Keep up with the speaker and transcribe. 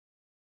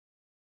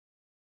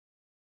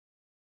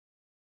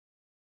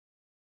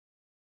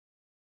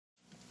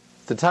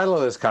The title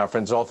of this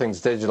conference, All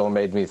Things Digital,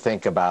 made me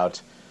think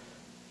about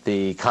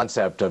the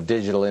concept of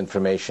digital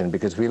information,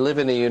 because we live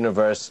in a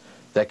universe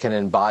that can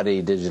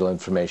embody digital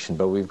information,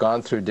 but we've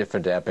gone through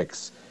different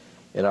epochs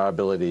in our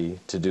ability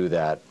to do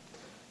that.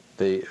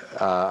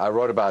 I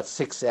wrote about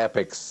 6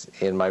 epochs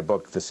in my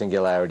book, The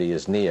Singularity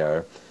is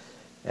Near.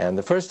 And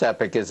the first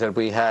epoch is that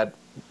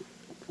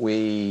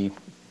we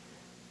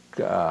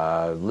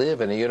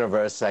live in a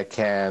universe that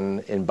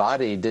can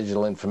embody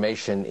digital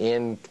information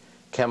in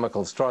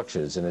chemical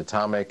structures, in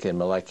atomic and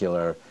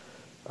molecular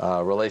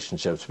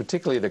relationships,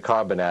 particularly the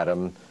carbon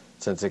atom,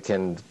 since it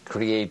can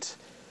create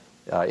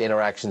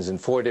interactions in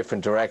 4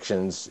 different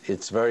directions.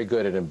 It's very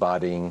good at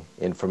embodying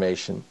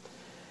information.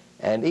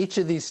 And each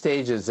of these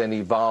stages then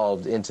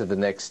evolved into the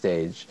next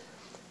stage.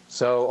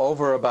 So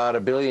over about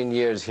 1 billion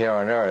years here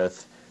on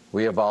Earth,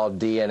 we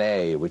evolved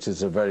DNA, which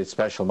is a very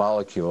special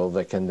molecule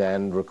that can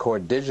then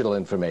record digital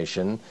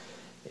information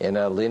in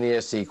a linear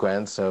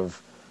sequence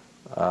of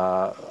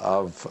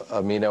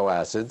amino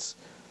acids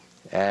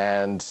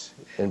and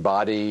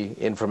embody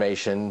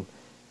information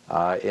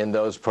in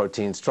those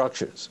protein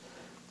structures.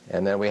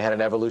 And then we had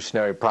an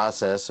evolutionary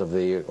process of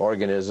the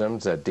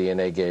organisms that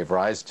DNA gave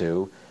rise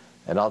to,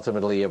 and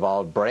ultimately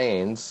evolved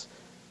brains,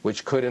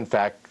 which could in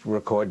fact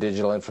record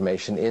digital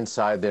information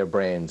inside their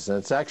brains. And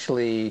it's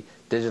actually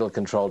digital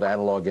controlled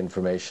analog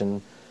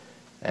information,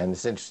 and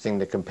it's interesting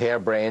to compare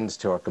brains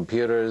to our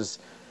computers.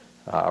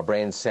 Our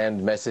brains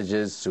send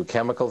messages through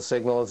chemical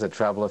signals that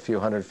travel a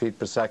few hundred feet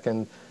per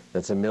second.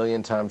 That's 1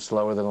 million times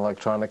slower than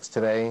electronics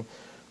today.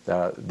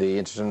 The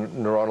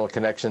interneuronal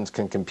connections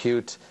can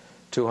compute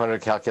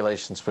 200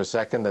 calculations per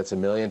second. That's 1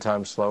 million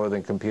times slower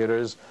than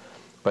computers.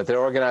 But they're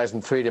organized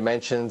in 3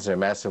 dimensions. They're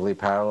massively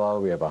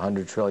parallel. We have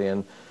 100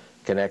 trillion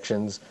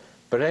connections.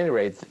 But at any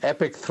rate,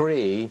 Epoch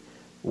 3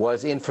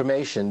 was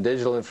information,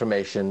 digital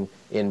information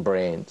in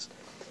brains.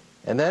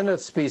 And then a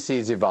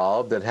species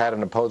evolved that had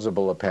an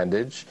opposable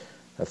appendage,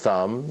 a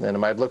thumb, and it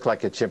might look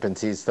like a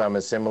chimpanzee's thumb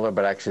is similar,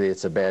 but actually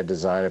it's a bad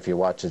design. If you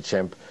watch a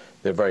chimp,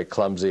 they're very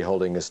clumsy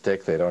holding a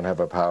stick. They don't have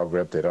a power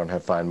grip. They don't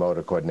have fine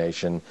motor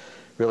coordination.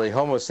 Really,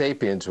 Homo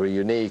sapiens were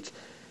unique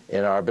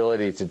in our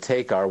ability to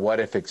take our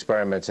what-if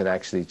experiments and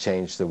actually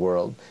change the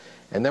world.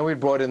 And then we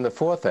brought in the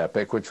 4th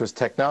epoch, which was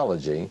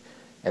technology,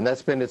 and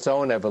that's been its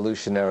own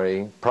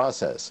evolutionary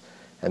process.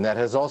 And that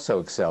has also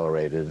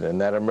accelerated,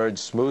 and that emerged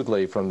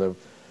smoothly from the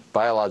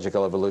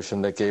biological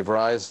evolution that gave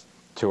rise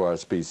to our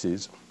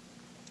species.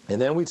 And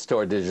then we'd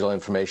store digital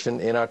information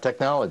in our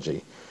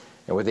technology.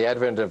 And with the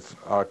advent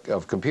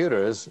of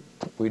computers,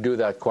 we do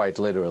that quite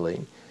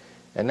literally.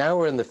 And now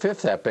we're in the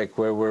 5th epoch,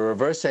 where we're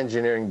reverse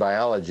engineering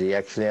biology,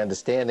 actually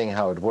understanding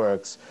how it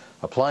works,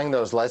 applying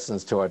those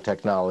lessons to our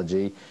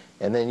technology,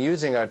 and then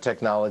using our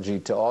technology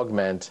to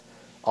augment,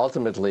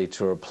 ultimately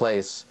to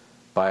replace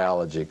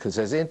biology. Because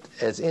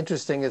as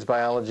interesting as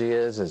biology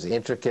is, as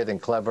intricate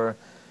and clever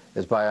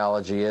as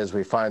biology is,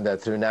 we find that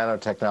through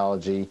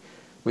nanotechnology,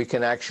 we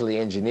can actually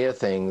engineer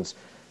things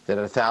that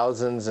are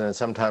thousands and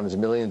sometimes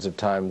millions of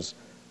times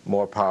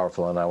more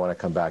powerful, and I want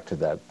to come back to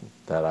that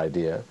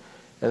idea.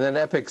 And then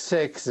Epoch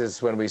 6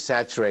 is when we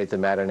saturate the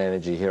matter and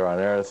energy here on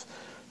Earth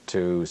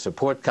to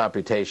support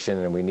computation,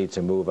 and we need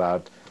to move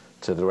out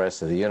to the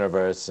rest of the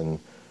universe, and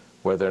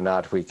whether or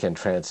not we can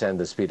transcend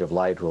the speed of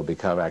light will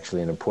become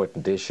actually an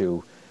important issue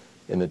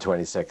in the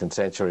 22nd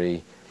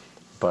century,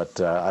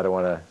 but I don't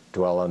want to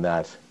dwell on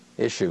that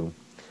issue.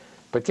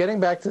 But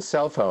getting back to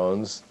cell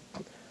phones,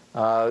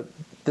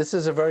 this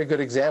is a very good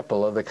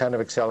example of the kind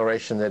of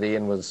acceleration that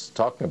Ian was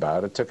talking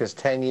about. It took us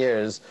 10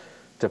 years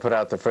to put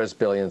out the first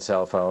billion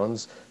cell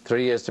phones,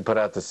 3 years to put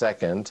out the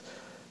second.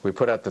 We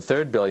put out the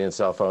 3rd billion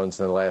cell phones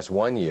in the last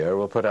 1 year.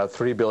 We'll put out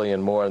 3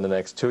 billion more in the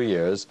next 2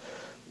 years.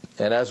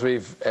 And as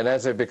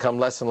they've become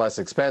less and less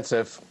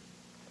expensive,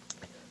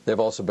 they've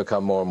also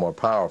become more and more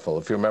powerful.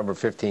 If you remember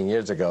 15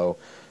 years ago,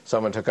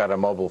 someone took out a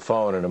mobile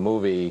phone in a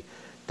movie,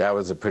 that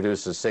was a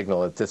producer's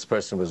signal that this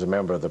person was a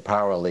member of the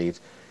power elite,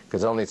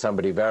 because only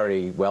somebody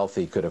very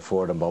wealthy could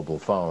afford a mobile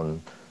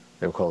phone.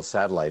 They were called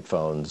satellite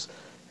phones,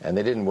 and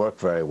they didn't work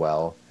very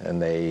well,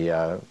 and they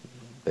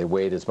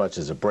weighed as much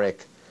as a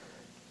brick.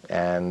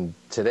 And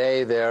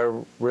today they're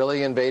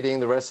really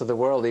invading the rest of the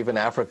world. Even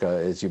Africa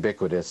is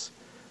ubiquitous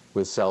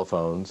with cell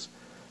phones.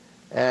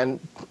 And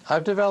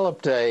I've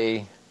developed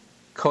a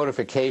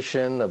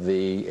codification of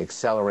the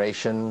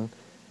acceleration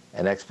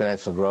and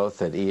exponential growth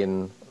that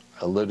Ian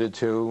alluded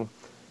to.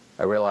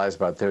 I realized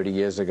about 30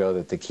 years ago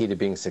that the key to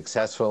being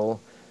successful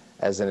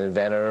as an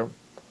inventor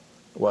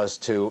was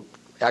to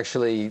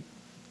actually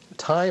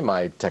time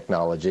my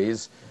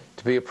technologies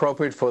to be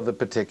appropriate for the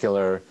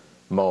particular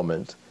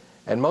moment.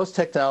 And most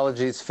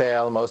technologies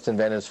fail, most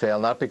inventors fail,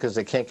 not because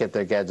they can't get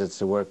their gadgets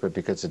to work, but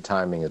because the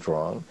timing is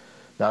wrong.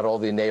 Not all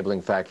the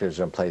enabling factors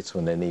are in place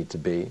when they need to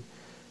be.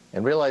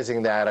 And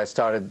realizing that, I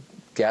started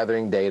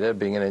gathering data.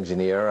 Being an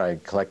engineer, I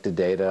collected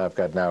data. I've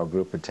got now a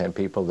group of 10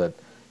 people that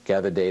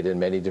gather data in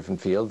many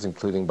different fields,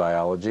 including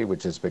biology,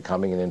 which is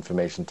becoming an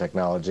information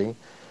technology.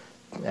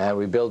 And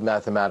we build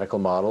mathematical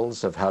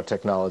models of how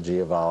technology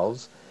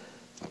evolves.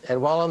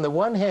 And while on the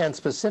one hand,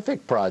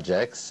 specific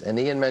projects, and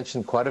Ian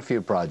mentioned quite a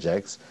few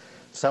projects,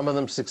 some of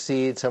them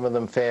succeed, some of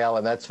them fail,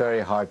 and that's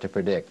very hard to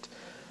predict.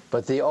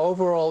 But the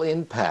overall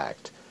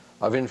impact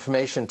of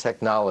information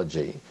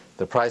technology,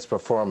 the price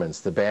performance,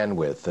 the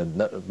bandwidth,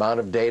 the amount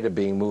of data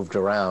being moved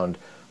around,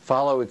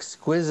 follow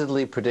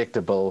exquisitely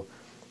predictable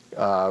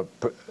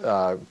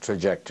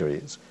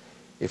trajectories.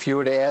 If you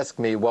were to ask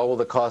me, what will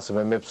the cost of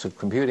MIPS of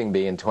computing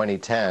be in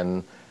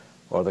 2010,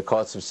 or the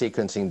cost of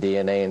sequencing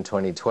DNA in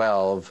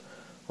 2012,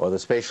 or the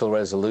spatial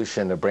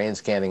resolution of brain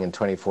scanning in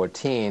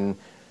 2014,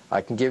 I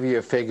can give you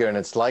a figure, and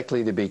it's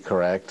likely to be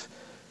correct.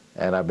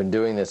 And I've been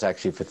doing this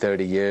actually for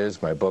 30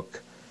 years. My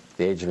book,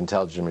 The Age of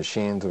Intelligent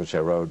Machines, which I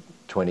wrote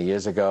 20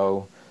 years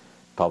ago,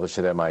 published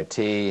at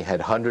MIT,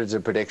 had hundreds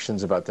of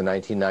predictions about the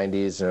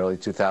 1990s and early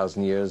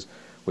 2000 years,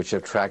 which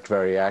have tracked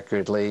very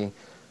accurately.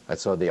 I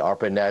saw the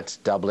ARPANET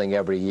doubling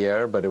every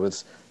year, but it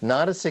was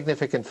not a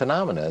significant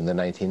phenomenon in the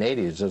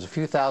 1980s. There was a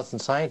few thousand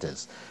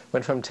scientists.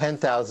 Went from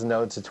 10,000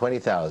 nodes to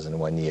 20,000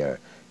 one year,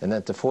 and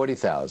then to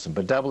 40,000.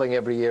 But doubling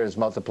every year is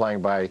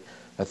multiplying by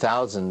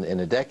 1,000 in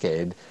a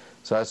decade.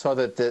 So I saw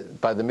that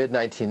by the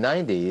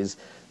mid-1990s,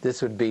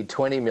 this would be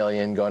 20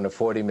 million going to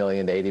 40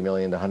 million to 80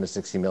 million to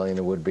 160 million.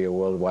 It would be a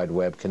World Wide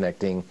Web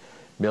connecting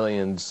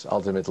millions,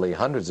 ultimately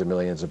hundreds of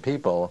millions of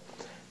people.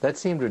 That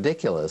seemed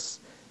ridiculous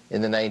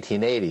in the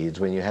 1980s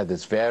when you had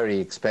this very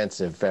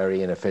expensive,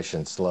 very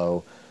inefficient,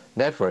 slow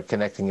network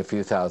connecting a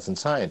few thousand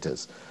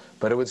scientists.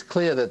 But it was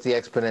clear that the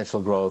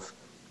exponential growth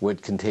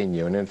would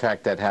continue, and in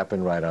fact that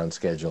happened right on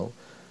schedule.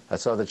 I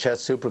saw the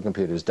chess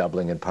supercomputers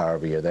doubling in power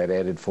every year. That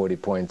added 40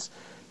 points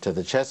to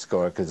the chess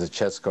score, because the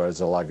chess score is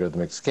a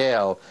logarithmic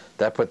scale.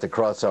 That put the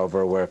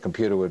crossover where a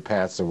computer would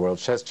pass the world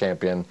chess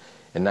champion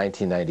in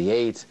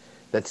 1998.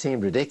 That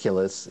seemed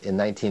ridiculous in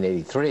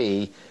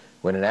 1983,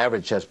 when an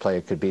average chess player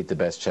could beat the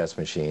best chess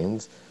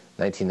machines.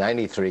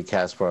 1993,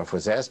 Kasparov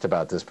was asked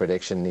about this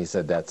prediction, and he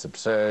said, that's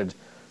absurd.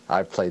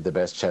 I've played the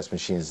best chess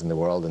machines in the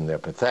world, and they're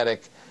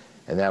pathetic.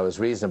 And that was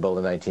reasonable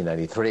in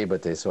 1993,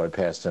 but they saw it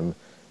past him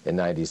in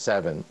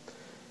 97.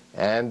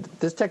 And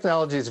this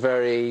technology is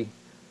very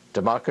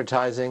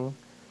democratizing,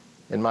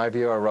 in my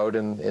view. I wrote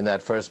in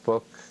that first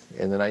book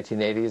in the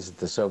 1980s that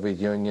the Soviet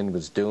Union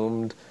was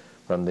doomed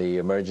from the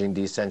emerging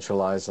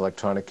decentralized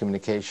electronic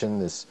communication,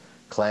 this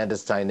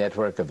clandestine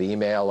network of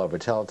email over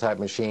teletype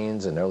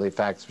machines and early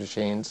fax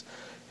machines,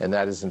 and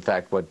that is in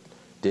fact what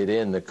did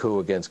in the coup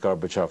against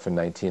Gorbachev in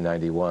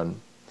 1991.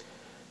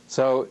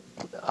 So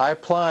I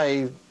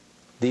apply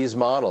these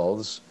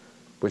models,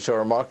 which are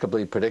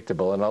remarkably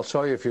predictable, and I'll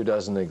show you a few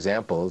dozen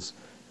examples.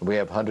 We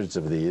have hundreds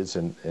of these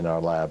in our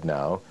lab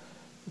now.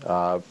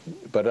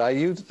 But I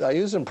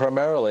use them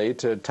primarily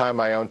to time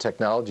my own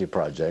technology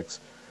projects.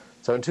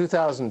 So in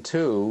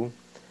 2002,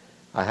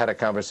 I had a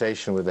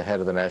conversation with the head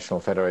of the National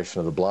Federation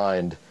of the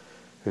Blind,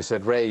 who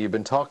said, Ray, you've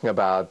been talking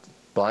about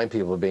blind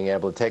people being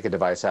able to take a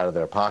device out of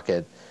their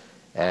pocket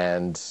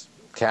and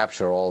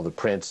capture all the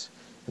print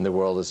in the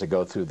world as they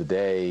go through the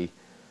day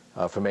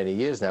for many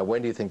years now.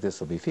 When do you think this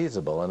will be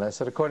feasible? And I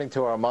said, according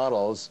to our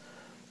models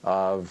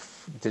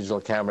of digital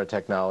camera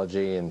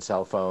technology and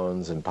cell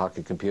phones and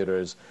pocket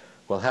computers,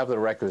 we'll have the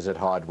requisite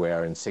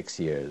hardware in 6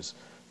 years,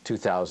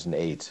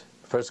 2008,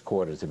 first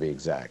quarter to be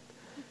exact.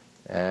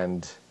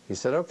 And he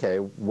said, okay,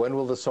 when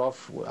will the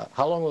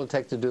how long will it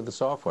take to do the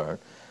software?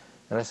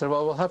 And I said,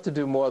 well, we'll have to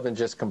do more than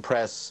just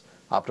compress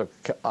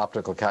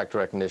optical character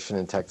recognition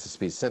and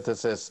text-to-speech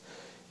synthesis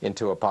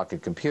into a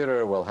pocket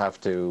computer. We'll have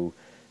to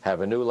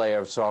have a new layer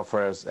of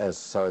software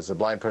so as the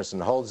blind person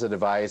holds the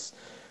device,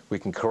 we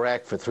can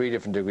correct for 3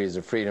 different degrees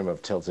of freedom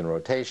of tilt and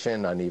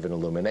rotation, uneven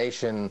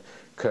illumination,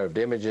 curved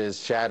images,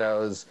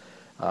 shadows,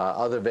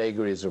 other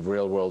vagaries of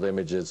real-world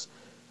images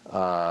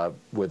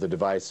with the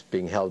device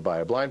being held by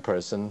a blind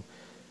person.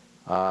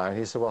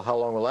 He said, well, how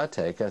long will that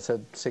take? I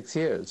said, 6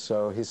 years.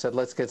 So he said,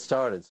 let's get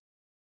started.